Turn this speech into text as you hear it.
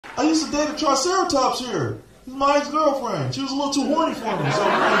I used to date a Triceratops here. This is my ex-girlfriend. She was a little too horny for me, so...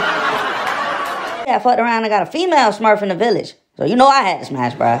 Yeah, I fucked around and got a female Smurf in the village. So you know I had to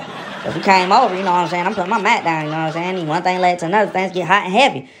smash, bro. So she came over, you know what I'm saying? I'm putting my mat down, you know what I'm saying? And one thing led to another, things get hot and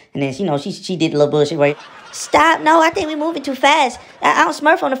heavy. And then, you know, she did a little bullshit where, stop, no, I think we're moving too fast. I don't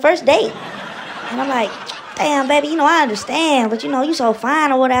Smurf on the first date. And I'm like, damn, baby, you know, I understand, but, you know, you so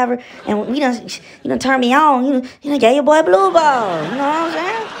fine or whatever. And you done turned me on. You done gave your boy blue ball. You know what I'm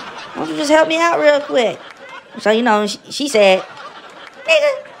saying? Why don't you just help me out real quick? So, you know, she said,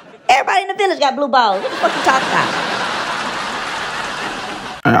 nigga, everybody in the village got blue balls. What the fuck you talking about?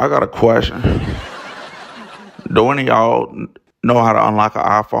 Hey, I got a question. Do any of y'all know how to unlock an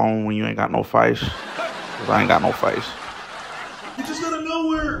iPhone when you ain't got no face? Because I ain't got no face. You just gotta know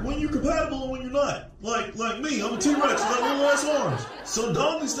when you're compatible and when you're not. Like me, I'm a T-Rex, I got little ass arms. So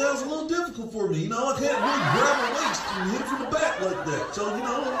doggy style's a little difficult for me, you know? I can't really grab her waist and hit it from the back like that. So, you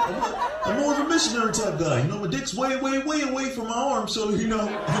know, I'm more of a missionary type guy. You know, my dick's way, way, way away from my arm. So, you know,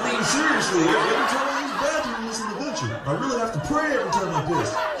 I mean, seriously, every time I use the bathroom in this adventure, I really have to pray every time I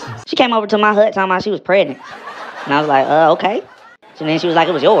piss. She came over to my hut talking about she was pregnant. And I was like, okay. So then she was like,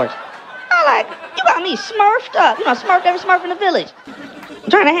 it was yours. I was like, you got me smurfed up. You know, smurfed every smurf in the village. You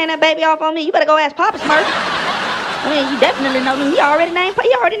trying to hand that baby off on me? You better go ask Papa Smurf. I mean, you definitely know me. He already named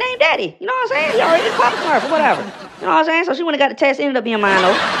Daddy. You know what I'm saying? He already did Papa Smurf or whatever. You know what I'm saying? So she went and got the test. Ended up being mine,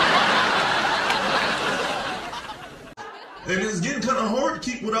 though. And it's getting kind of hard to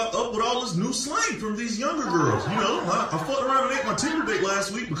keep up with all this new slang from these younger girls. You know, I fucked around and ate my Tinder date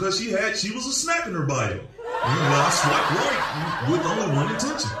last week because she was a snack in her bio. And I swiped right with only one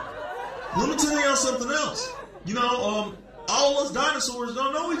intention. Let me tell y'all something else. You know, all us dinosaurs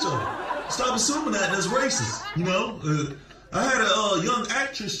don't know each other. Stop assuming that that's racist. You know, I had a young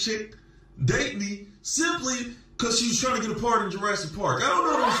actress chick date me simply because she was trying to get a part in Jurassic Park. I don't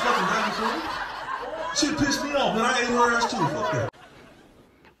know those fucking dinosaurs. Shit pissed me off, man. I ate her ass too. Fuck that.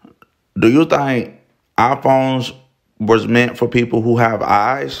 Do you think iPhones was meant for people who have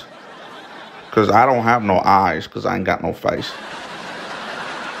eyes? Because I don't have no eyes because I ain't got no face.